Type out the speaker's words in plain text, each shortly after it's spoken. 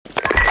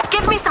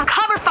me some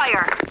cover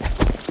fire!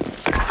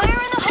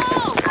 Fire in the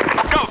hole! Go,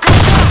 go, go!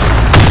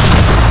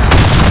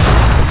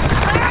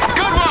 Fire in the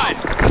Good hole! one!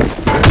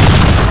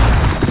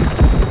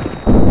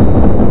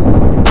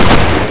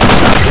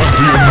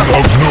 Champion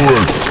of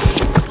Newark.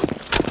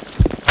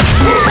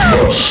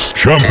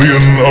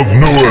 Champion of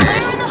Newark.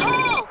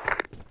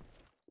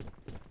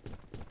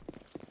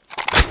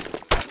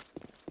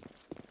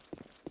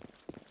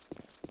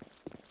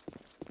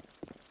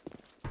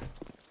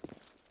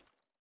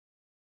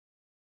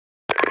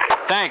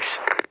 Thanks.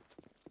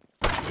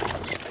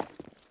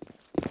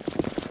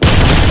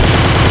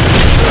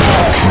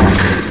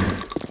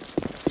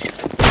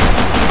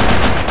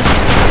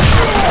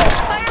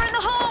 Fire in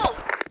the hole!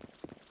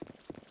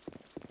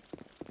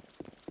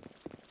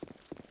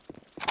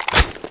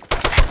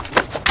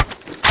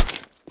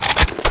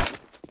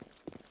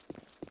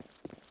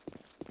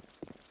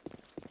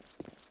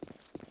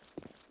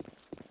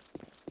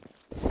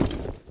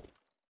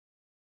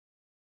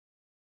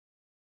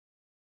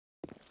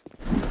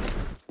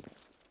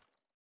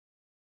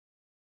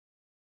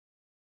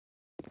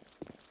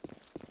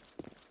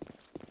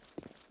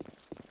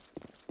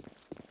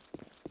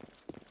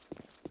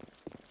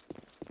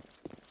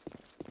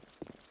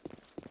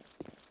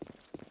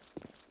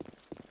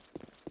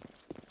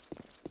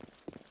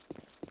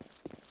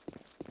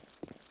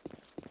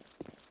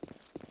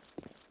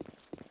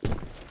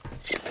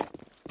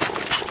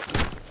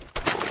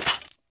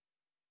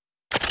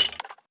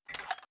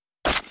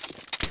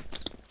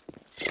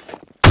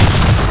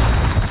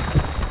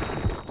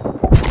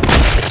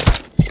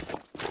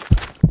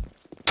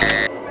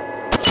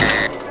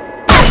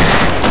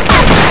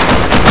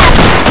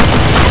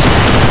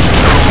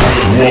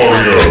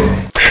 Warrior.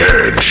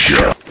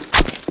 Headshot.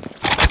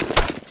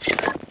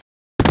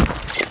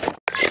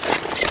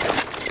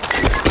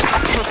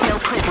 Take no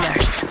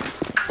prisoners.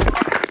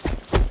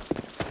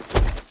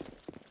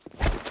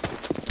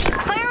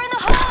 Fire in the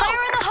hole!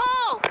 Fire in the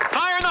hole!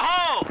 Fire in the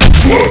hole!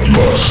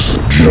 Bloodlust.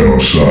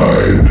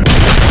 Genocide.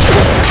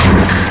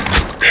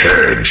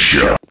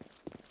 Headshot.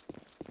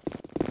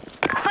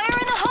 Fire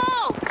in the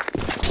hole!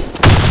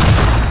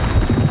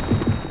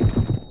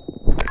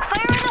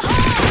 Fire in the hole!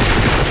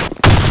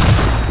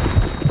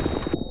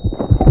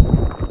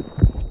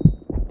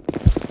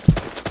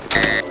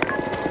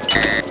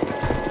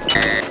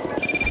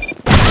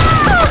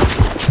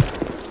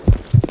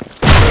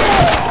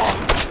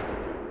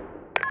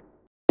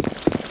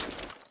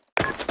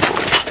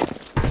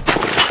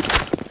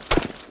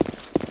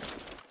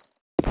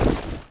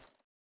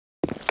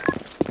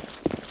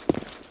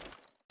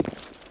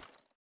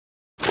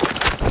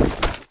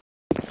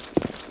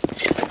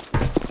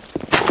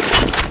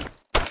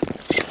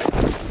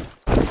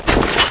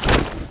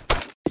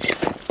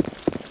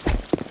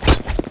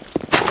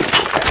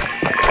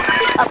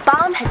 A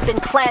bomb has been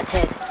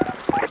planted.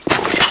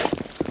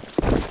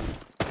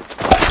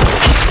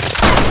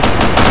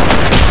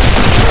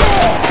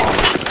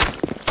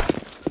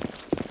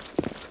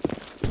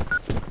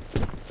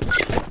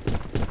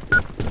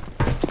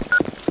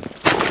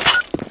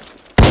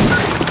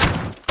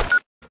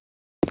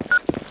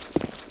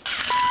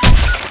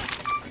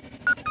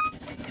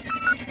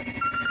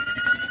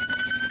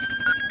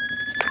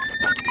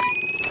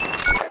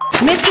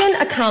 Mission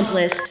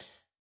accomplished.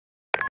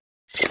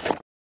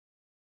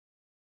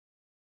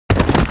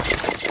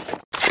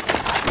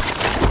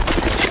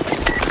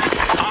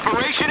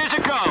 Operation is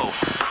a go!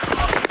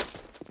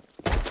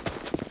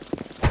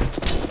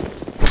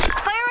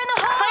 Fire in the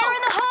hole! Fire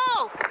in the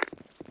hole!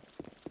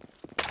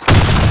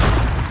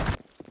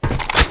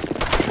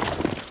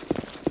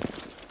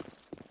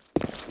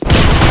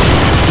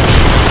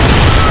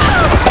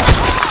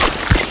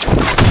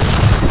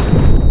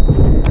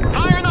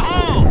 Fire in the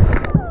hole!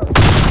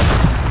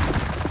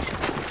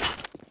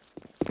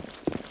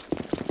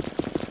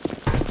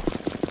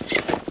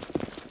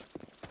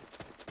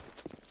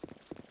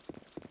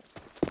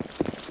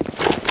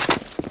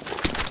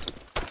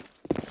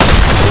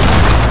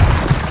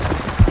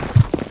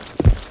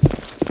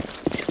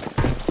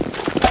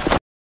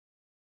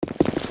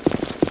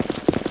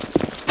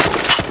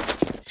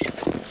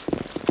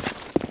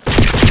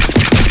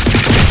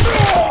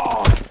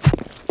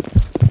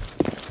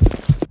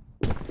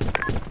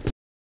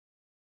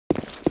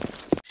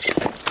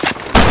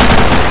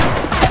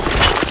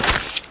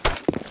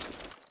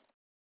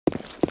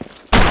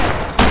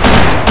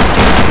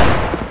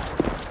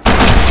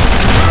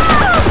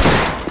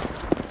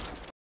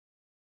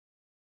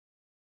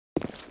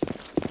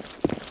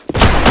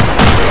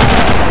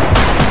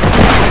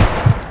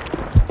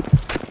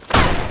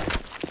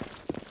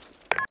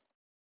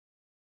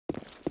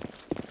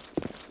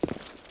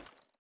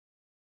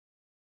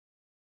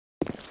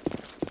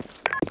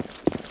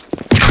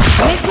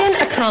 Mission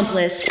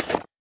accomplished.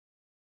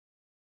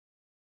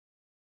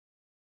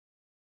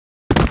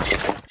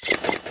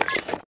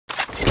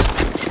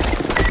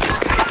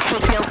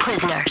 Take no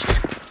prisoners.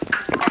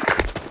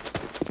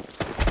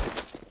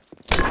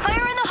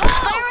 Fire in the hole!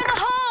 Fire in the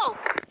hole!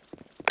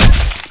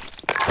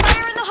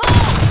 Fire in the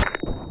hole!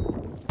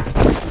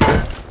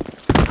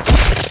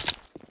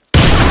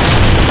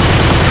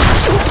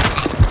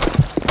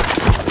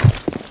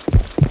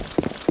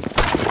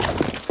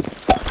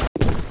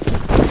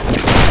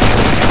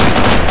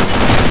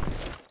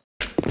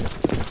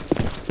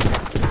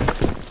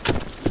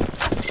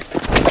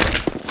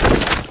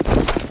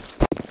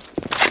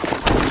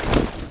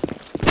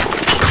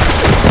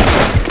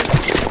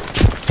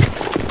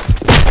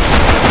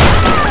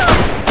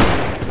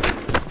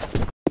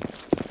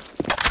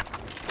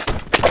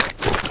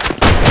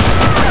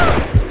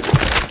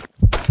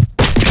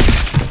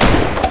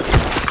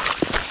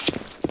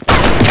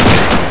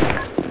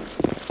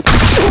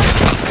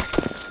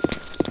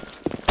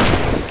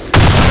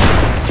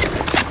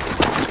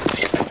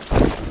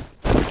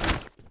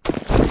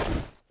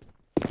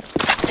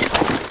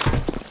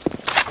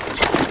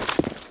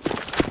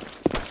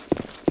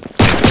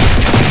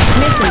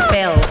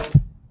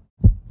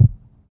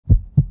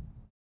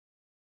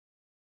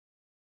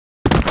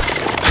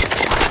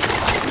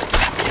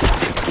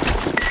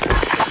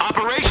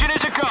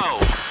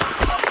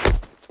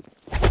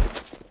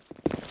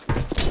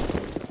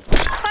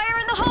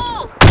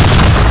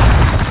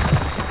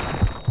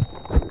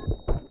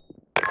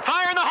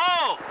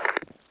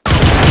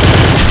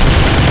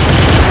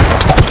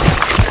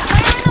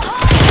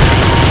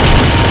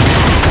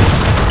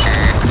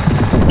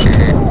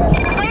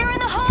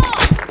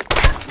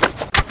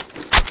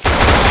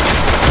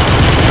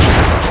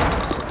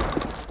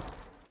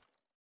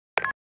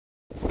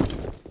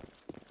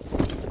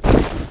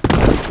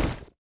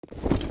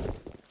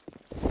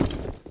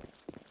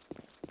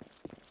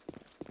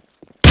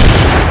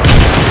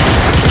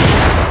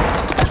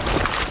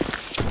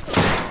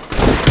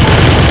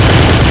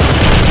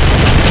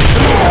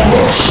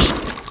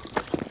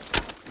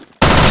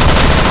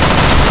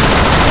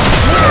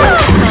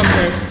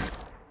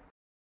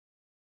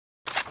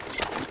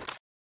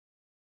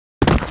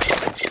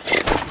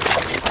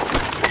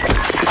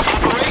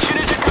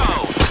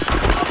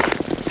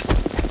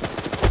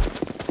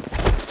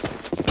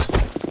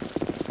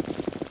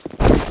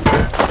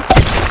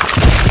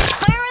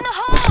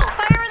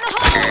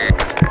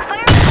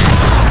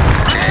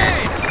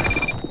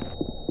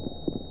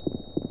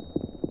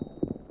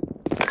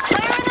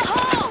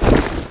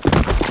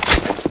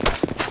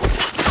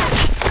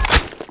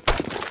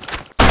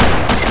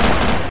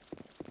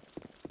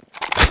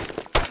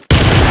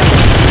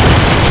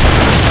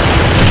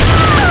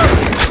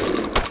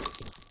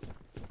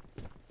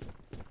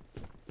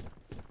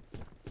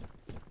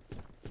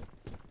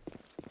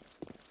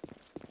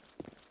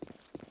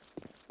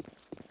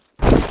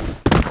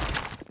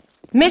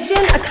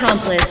 Mission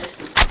accomplished.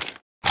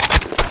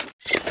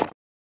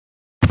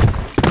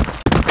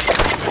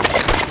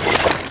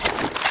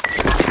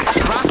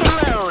 Lock and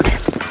load.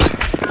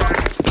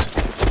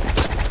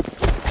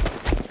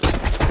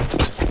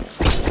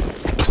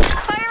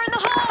 Fire in the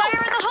hole!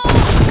 Fire in the hole!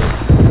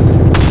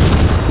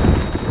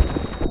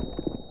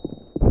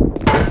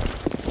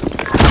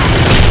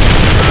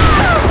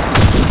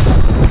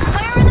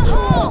 Fire in the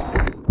hole!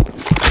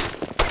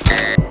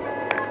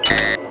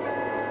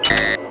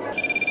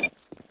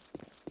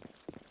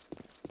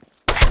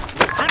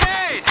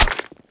 Grenade!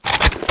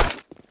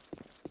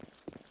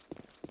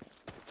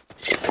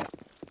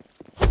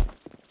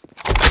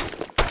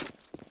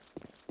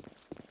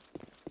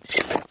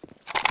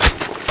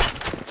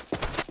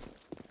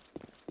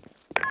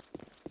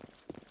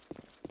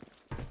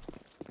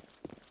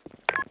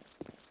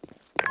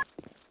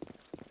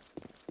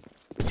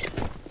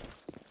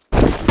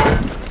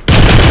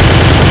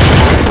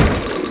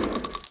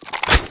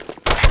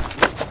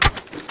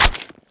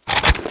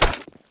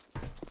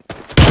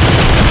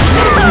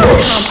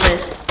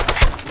 Accomplished.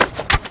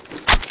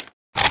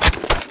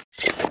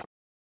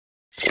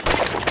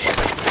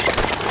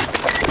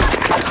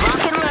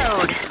 Lock and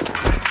load.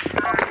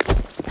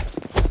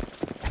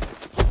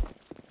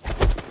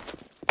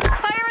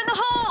 Fire in the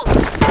hole!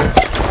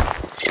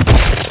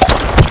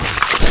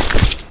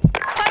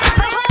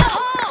 Fire in the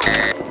hole!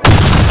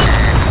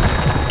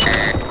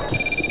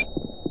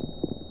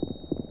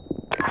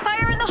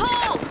 Fire in the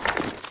hole!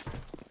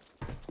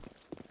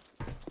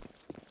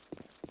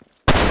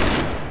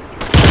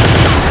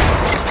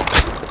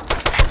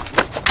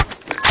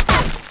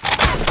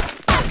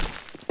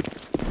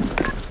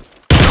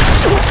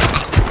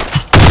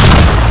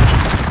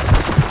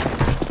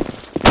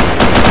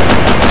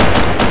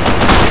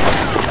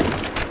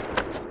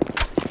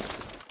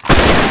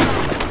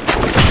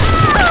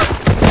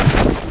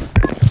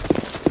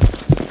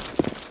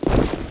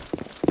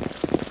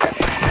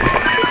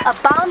 A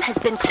bomb has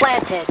been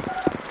planted.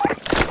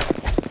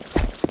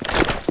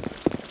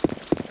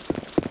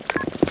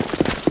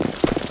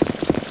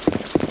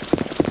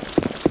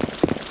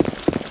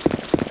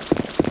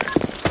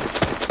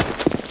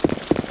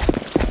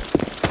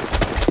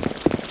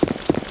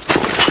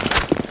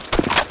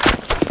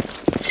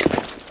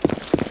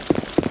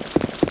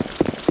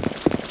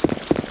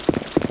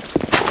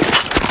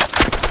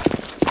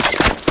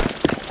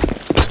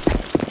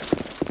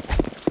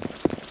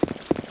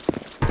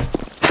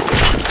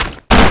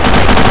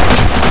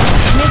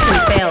 Mission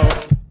failed.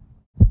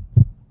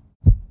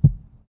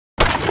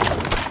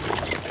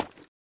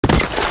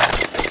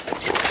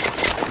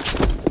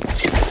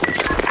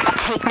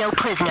 Take no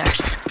prisoners.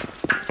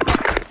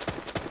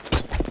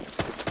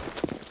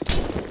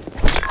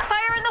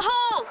 Fire in the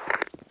hole!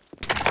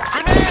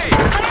 Grenade!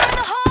 Fire in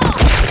the hole!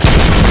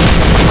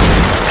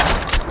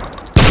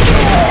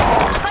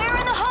 Fire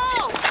in the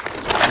hole!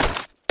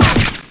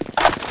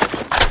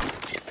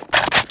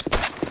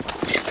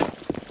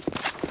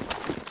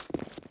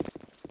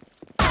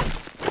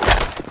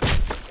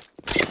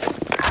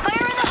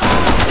 Fire in the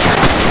hole!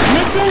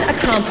 Mission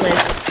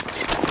accomplished.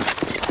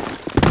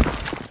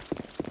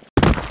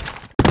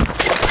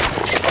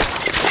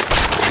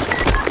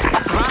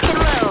 Lock and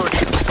load.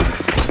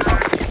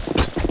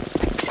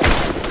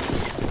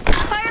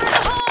 Fire in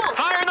the hole!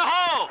 Fire in the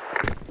hole!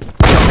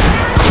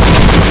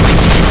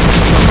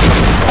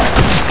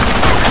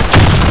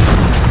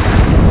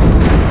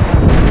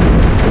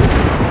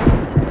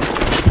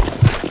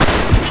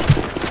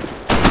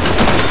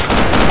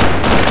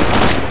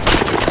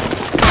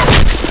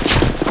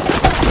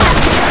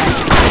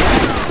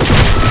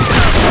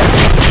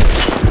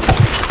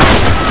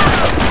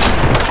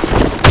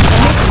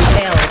 Mission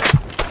failed.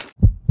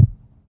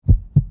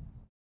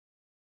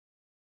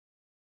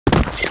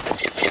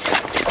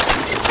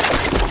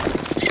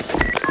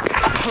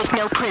 Take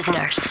no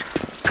prisoners.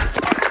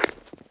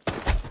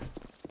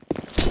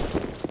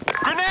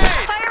 Grenade!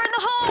 Fire in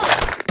the hole!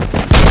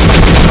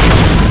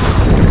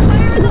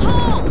 Fire in the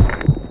hole!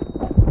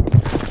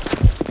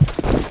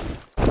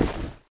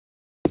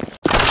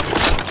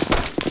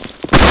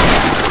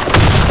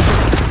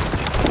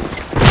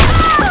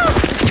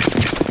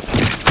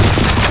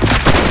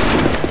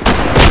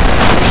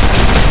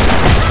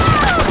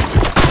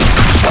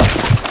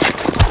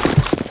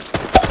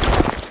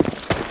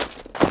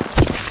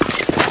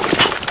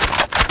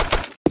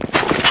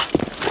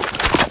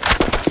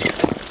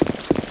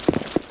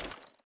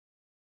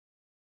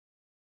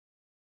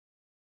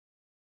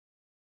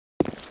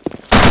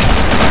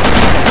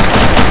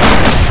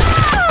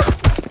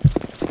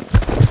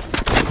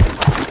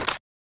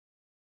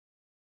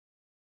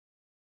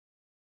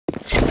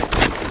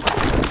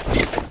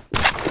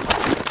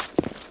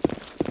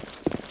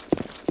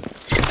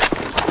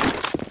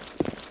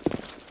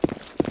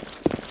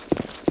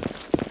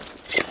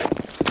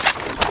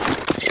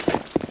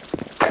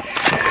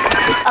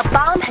 A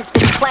bomb has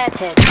been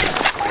planted.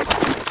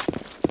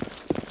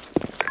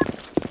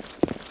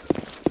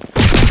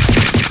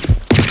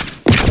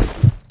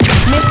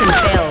 Mission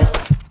failed.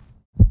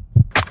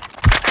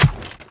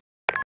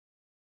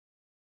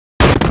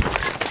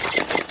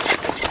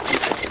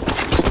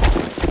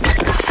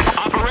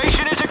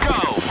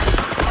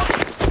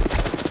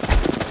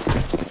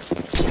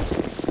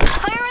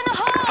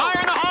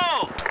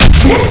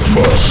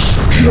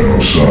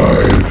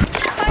 Genocide.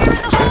 Fire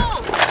in the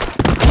hole!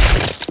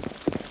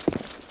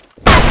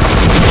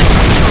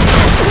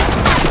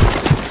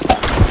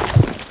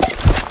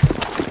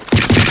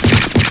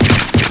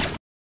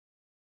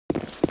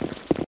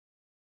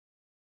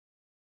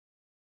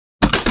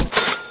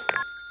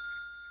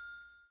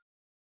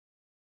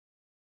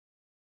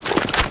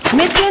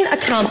 Mission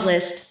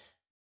accomplished.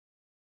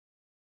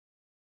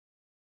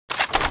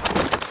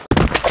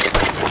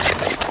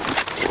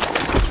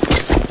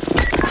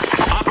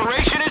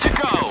 Operation is a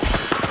go.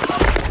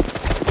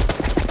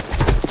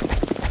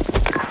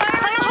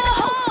 Fire in the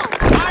hole!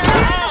 Fire in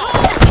the hole.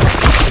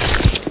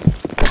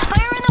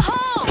 Fire in the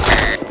hole!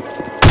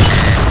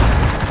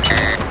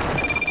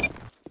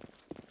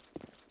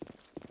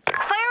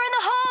 Fire in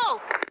the hole!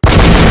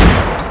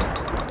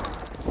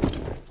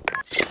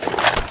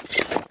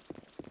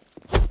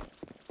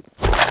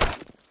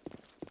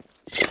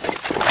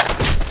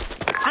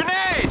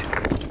 Grenade.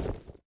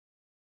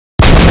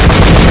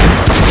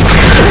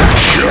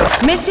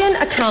 Mission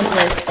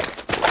accomplished.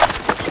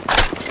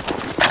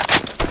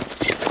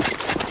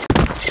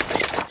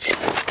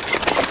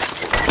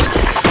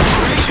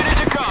 Operation is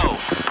a go.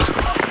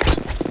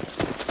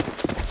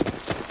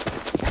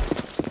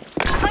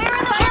 Fire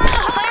in the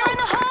hole! Fire in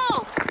the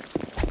hole!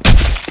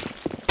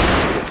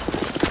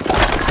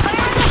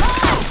 Fire in the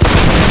hole!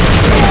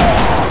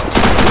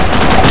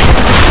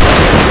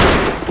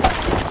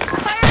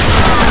 Fire in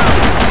the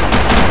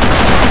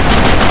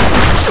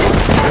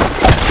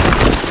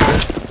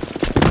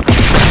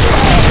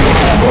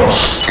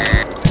Lost.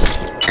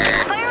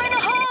 Fire in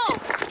the hole!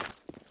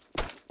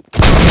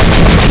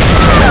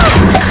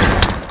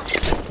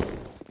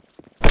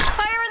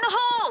 Fire in the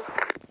hole!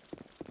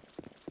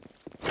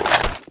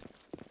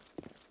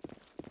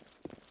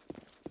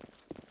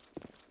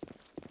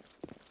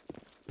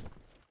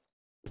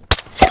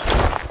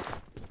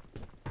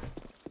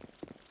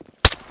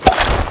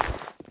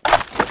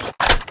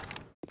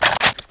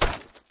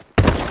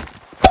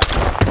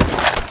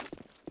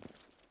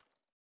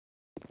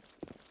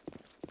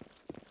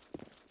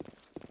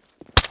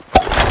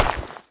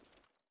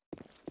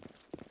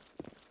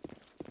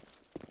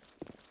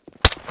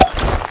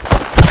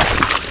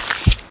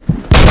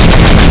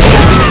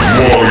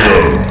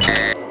 YyNn.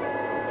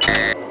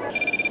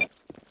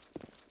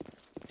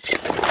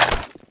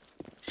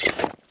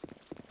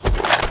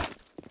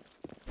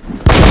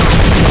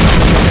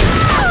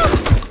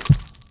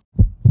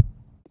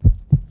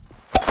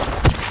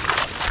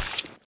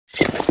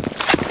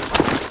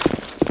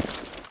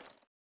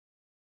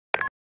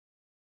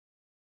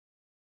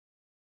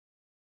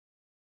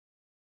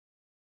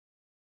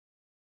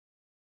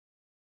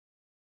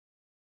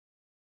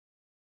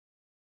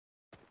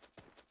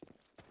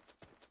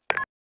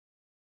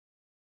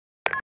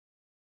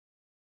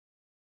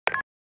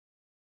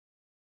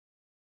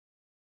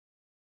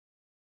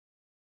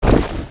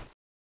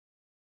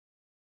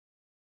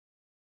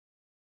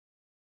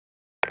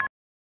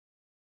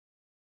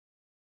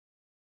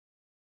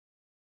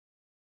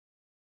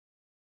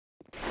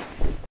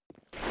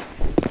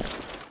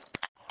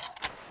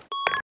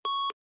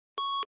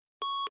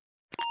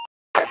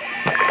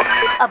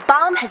 A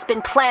bomb has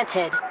been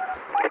planted.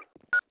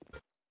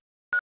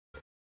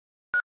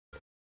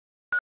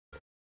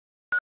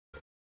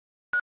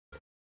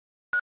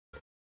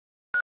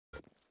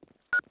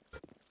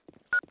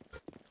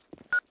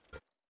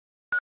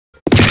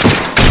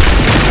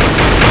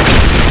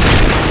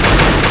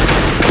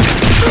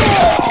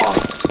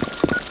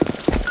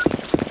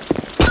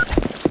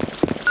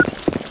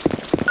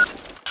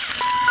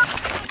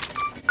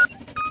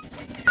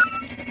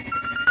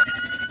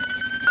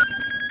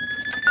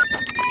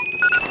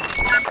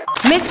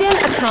 Mission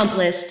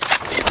accomplished.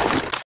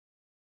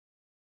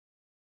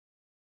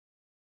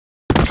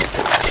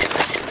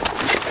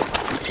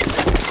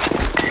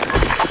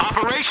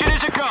 Operation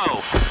is a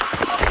go.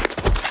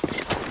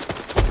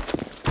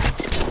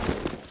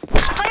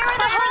 Fire in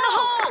the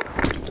hole!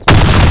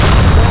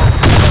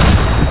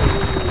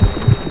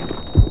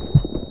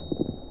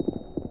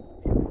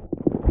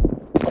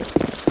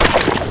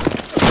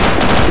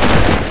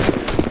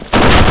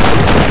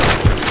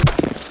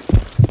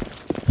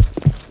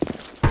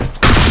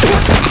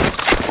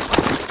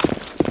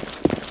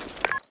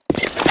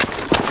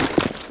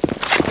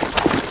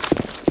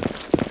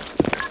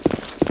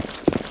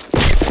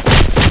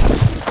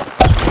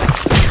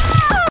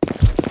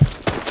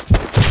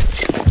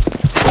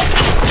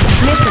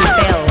 Mission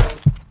failed.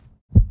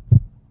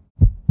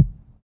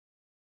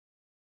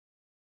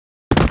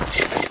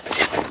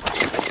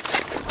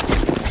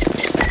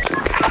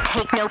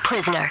 Take no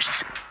prisoners.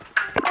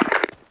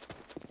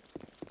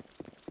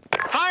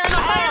 Fire in the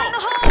Fire in the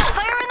hole. hole!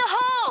 Fire in the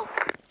hole!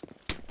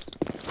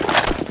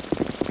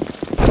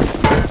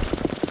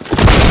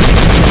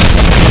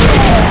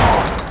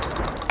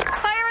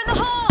 Fire in the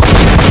hole!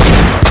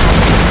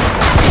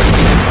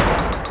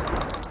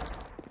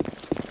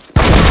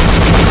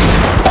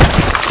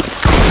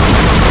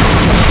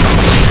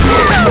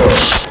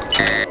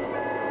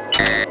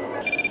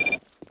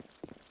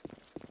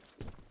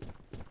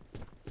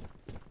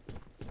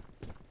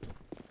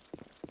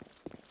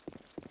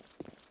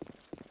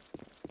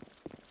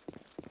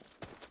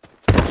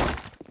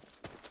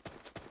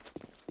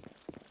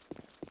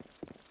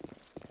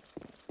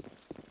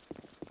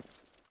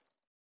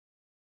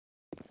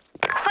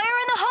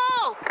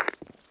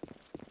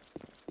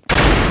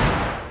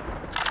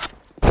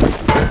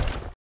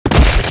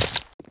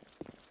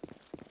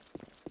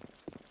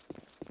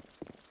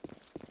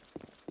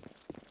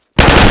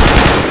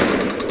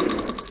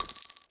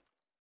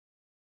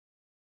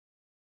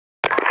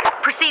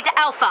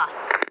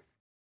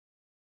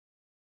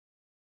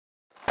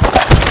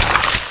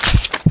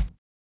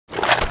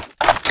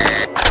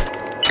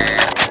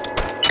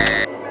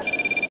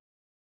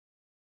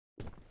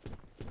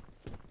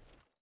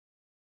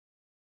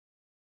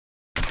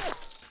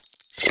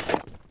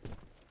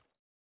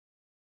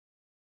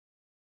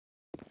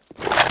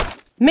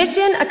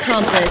 Mission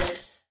accomplished.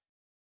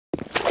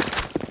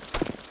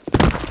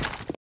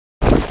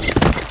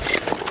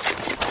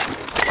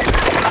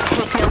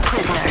 Take no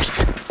prisoners.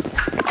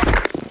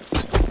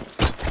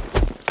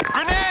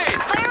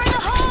 Grenade! Fire in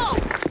the hole!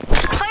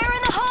 Fire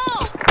in the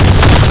hole!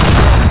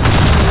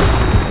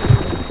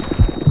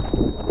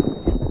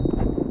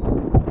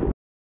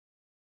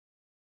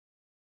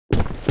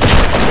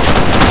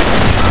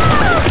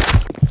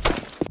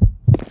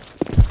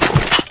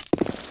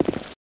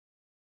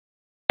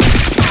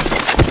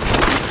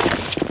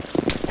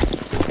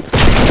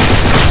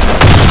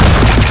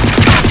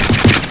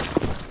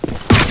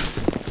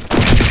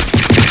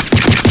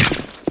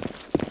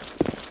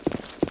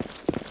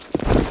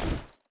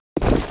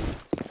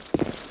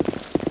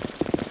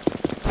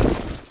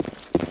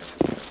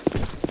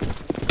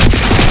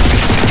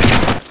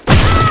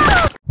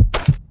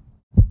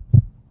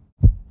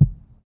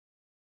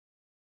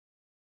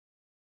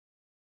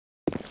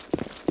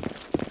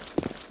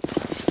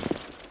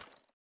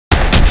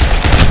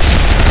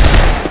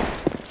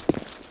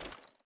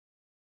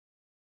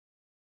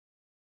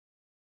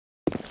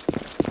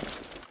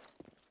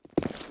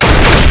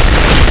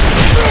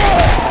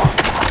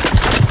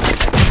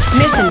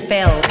 Mission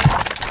failed.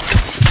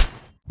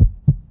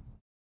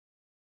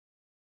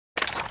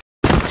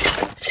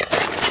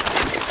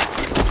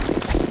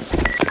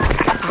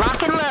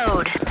 Lock and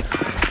load.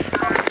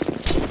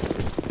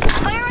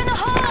 Fire in the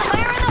hole!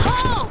 Fire in the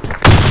hole!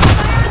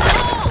 Fire in the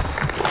hole!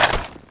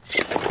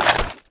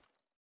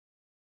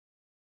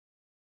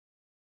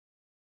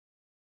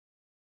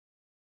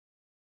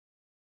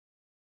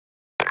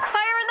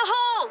 Fire in the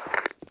hole!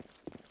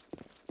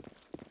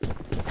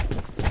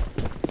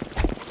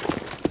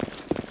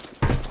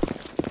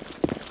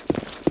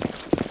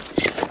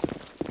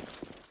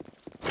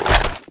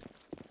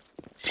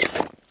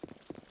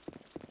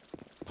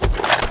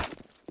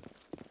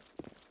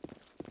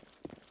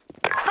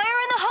 Fire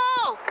in the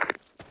hole!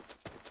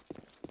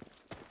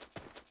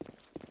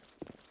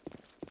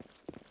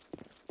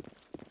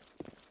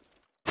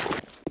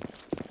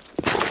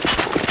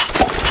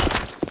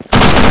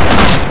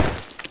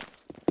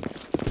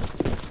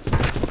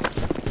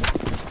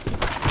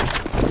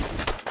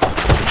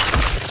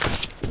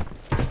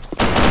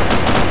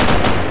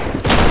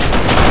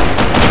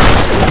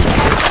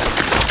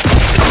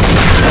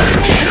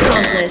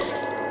 Accomplished.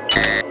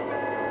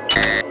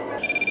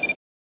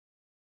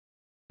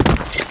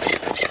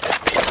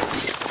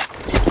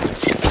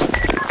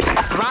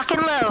 Lock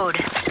and load.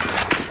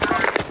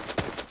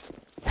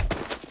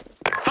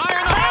 Fire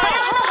in the Fire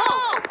in hole! the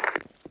hole!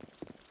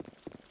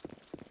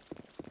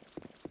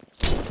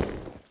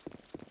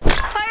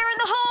 Fire in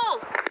the hole!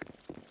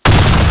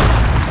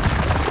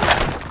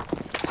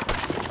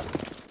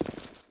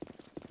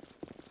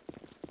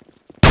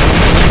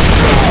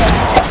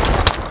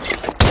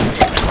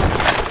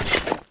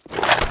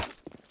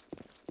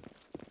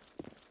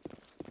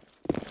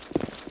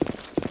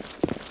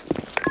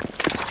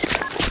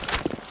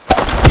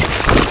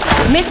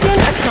 Mission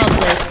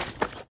accomplished.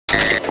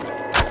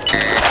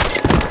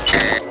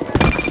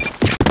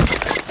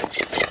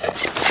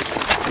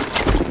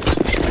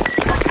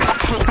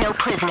 Take no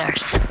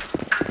prisoners.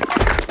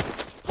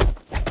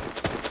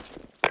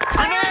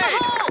 Fire in the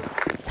hole!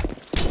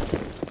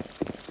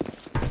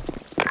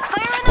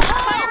 Fire in the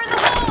hole! Fire in the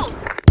hole!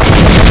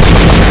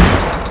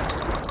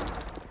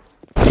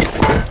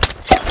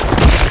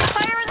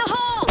 Fire in the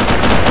hole!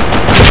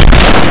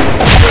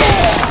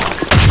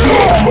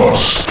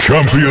 Flawless.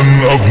 Champion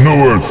of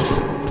Newerth.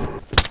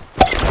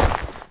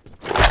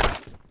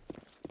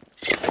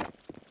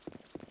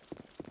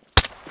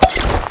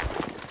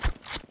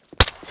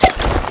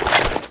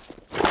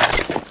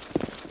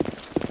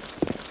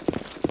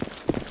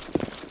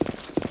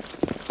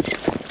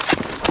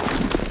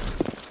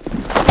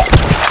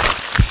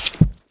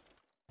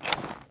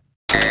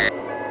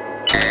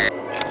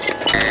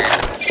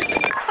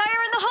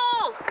 Fire in the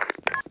hole!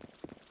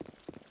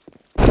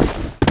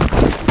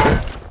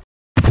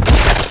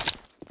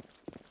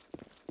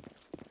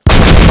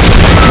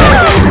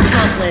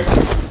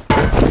 Accomplished.